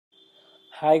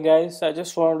Hi guys, I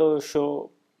just want to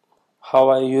show how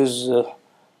I use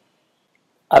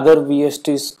other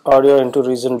VSTs audio into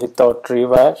Reason without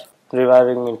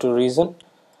rewiring into Reason.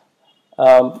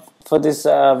 For this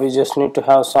we just need to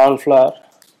have SoundFlower.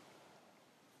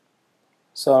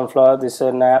 This is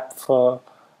an app for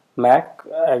Mac,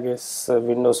 I guess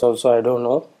Windows also, I don't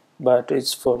know, but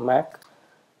it's for Mac.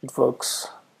 It works.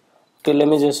 Okay, let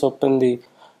me just open the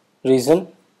Reason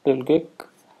real quick.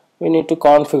 We need to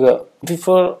configure.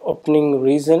 Before opening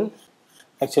Reason,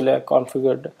 actually I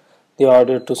configured the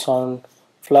audio to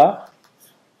SoundFlower.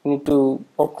 You need to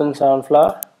open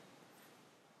SoundFlower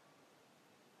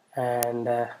and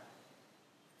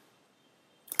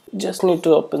just need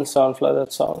to open SoundFlower,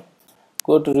 that's all.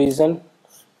 Go to Reason,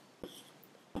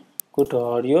 go to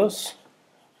audios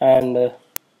and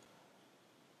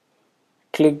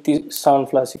click the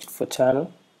SoundFlower 64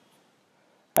 channel,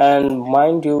 and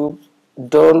mind you,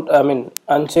 don't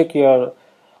uncheck your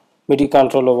Midi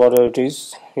controller, whatever it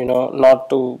is, not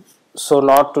to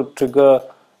trigger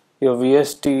your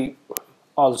VST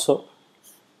also.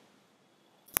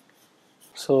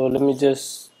 So let me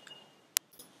just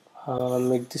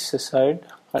make this aside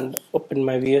and open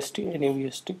my VST, any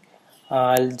VST.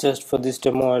 I'll just, for this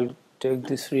demo, I'll take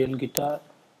this real guitar.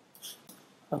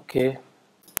 Okay,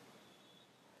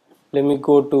 let me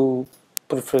go to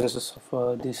preferences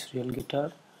of this real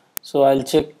guitar. So I'll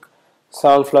check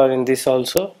SoundFlower in this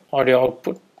also, audio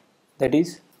output, that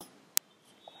is,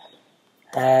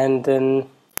 and then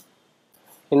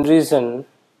in Reason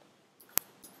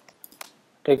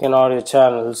take an audio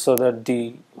channel so that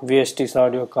the VST's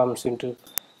audio comes into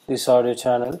this audio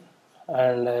channel,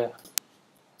 and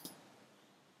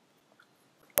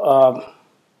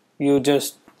you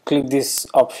just click this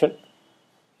option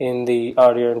in the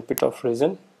audio input of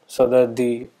Reason so that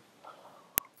the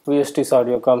VST's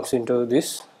audio comes into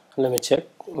this. Let me check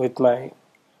with my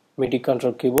MIDI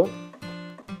control keyboard.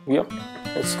 Yep,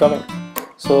 it's coming.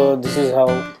 So this is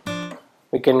how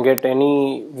we can get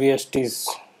any VST's,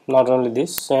 not only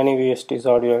this, any VST's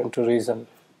audio into Reason.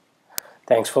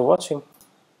 Thanks for watching.